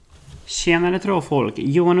Tjenare travfolk,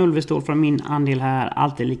 Johan Ulvestål från Min Andel här,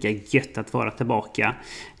 alltid lika gött att vara tillbaka.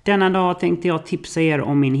 Denna dag tänkte jag tipsa er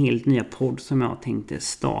om min helt nya podd som jag tänkte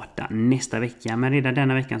starta nästa vecka. Men redan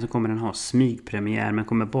denna veckan så kommer den ha smygpremiär men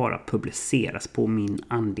kommer bara publiceras på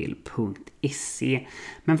minandel.se.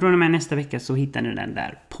 Men från och med nästa vecka så hittar ni den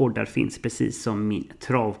där poddar finns precis som min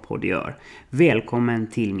travpodd gör. Välkommen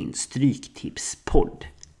till min stryktipspodd.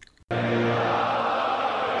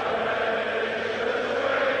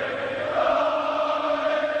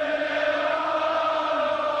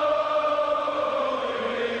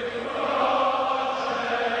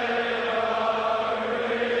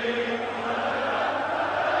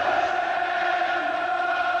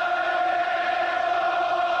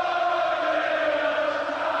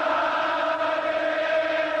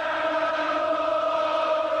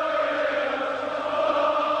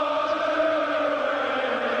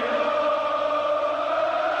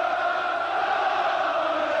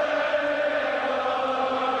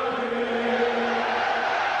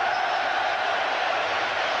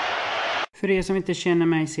 För er som inte känner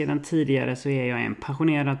mig sedan tidigare så är jag en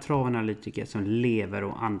passionerad travanalytiker som lever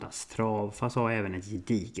och andas trav, fast har även ett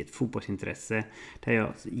gediget fotbollsintresse där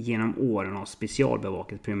jag genom åren har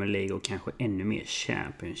specialbevakat Premier League och kanske ännu mer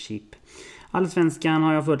Championship. Allsvenskan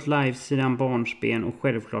har jag följt live sedan barnsben och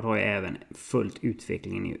självklart har jag även följt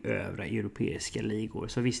utvecklingen i övriga europeiska ligor.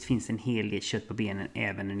 Så visst finns en hel del kött på benen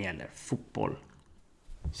även när det gäller fotboll.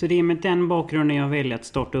 Så det är med den bakgrunden jag väljer att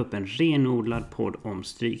starta upp en renodlad podd om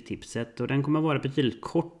stryktipset. Och den kommer vara betydligt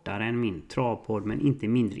kortare än min travpodd men inte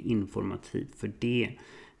mindre informativ för det.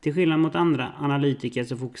 Till skillnad mot andra analytiker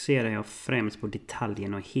så fokuserar jag främst på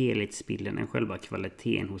detaljen och helhetsbilden än själva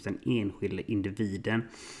kvaliteten hos den enskilda individen.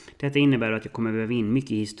 Detta innebär att jag kommer väva in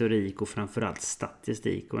mycket historik och framförallt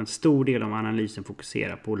statistik. Och en stor del av analysen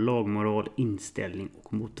fokuserar på lagmoral, inställning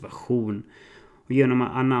och motivation. Och genom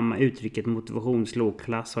att anamma uttrycket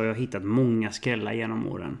motivationslågklass har jag hittat många skrällar genom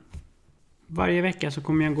åren. Varje vecka så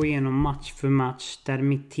kommer jag gå igenom match för match där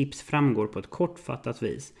mitt tips framgår på ett kortfattat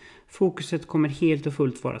vis. Fokuset kommer helt och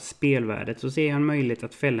fullt vara spelvärdet, så ser jag en möjlighet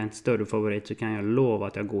att fälla en större favorit så kan jag lova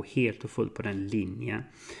att jag går helt och fullt på den linjen.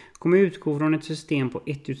 Kommer utgå från ett system på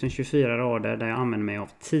 1024 rader där jag använder mig av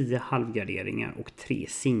 10 halvgarderingar och 3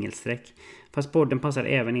 singelsträck. Fast podden passar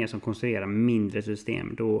även er som konstruerar mindre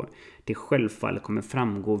system då det självfallet kommer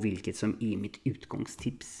framgå vilket som är mitt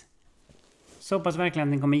utgångstips. Så hoppas verkligen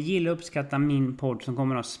att ni kommer gilla och uppskatta min podd som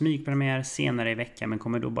kommer att ha smygpremiär senare i veckan men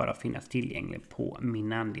kommer då bara finnas tillgänglig på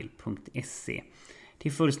minandel.se. Det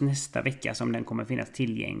är först nästa vecka som den kommer finnas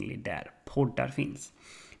tillgänglig där poddar finns.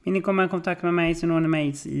 Vill ni komma i kontakt med mig så når ni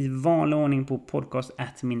mig i vanlig ordning på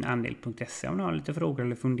podcast@minandel.se om ni har lite frågor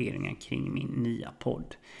eller funderingar kring min nya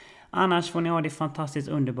podd. Annars får ni ha det fantastiskt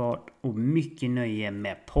underbart och mycket nöje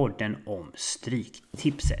med podden om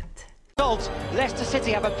stryktipset. Leicester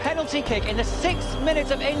City have a penalty kick in the 6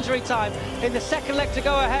 minutes of injury time in the second leg to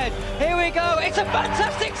go ahead. Here we go. It's a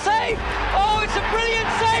fantastic save. Oh, it's a brilliant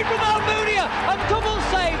save from Almunia. A double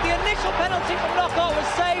save. The initial penalty from Knockout was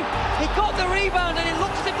saved. He got the rebound and it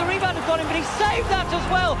looked as if the rebound had gone in, but he saved that as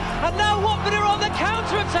well. And now Watford are on the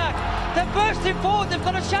counter-attack. They're bursting forward. They've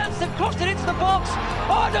got a chance. They've crossed it into the box.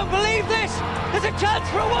 Oh, I don't believe this. There's a chance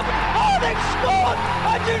for a Watford. Oh, they've scored.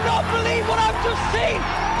 I do not believe what I've just seen.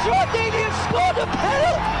 Troy Deeney has scored a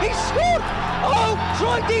penalty. He scored. Oh,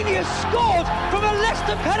 Troy Deeney has scored from a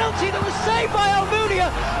Leicester penalty that was saved by Almunia.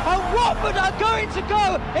 And Watford are going to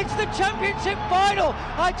go into the Championship final.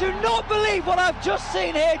 I do not believe what I've just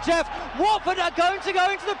seen here, Jeff. Watford are going to go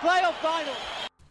into the playoff final.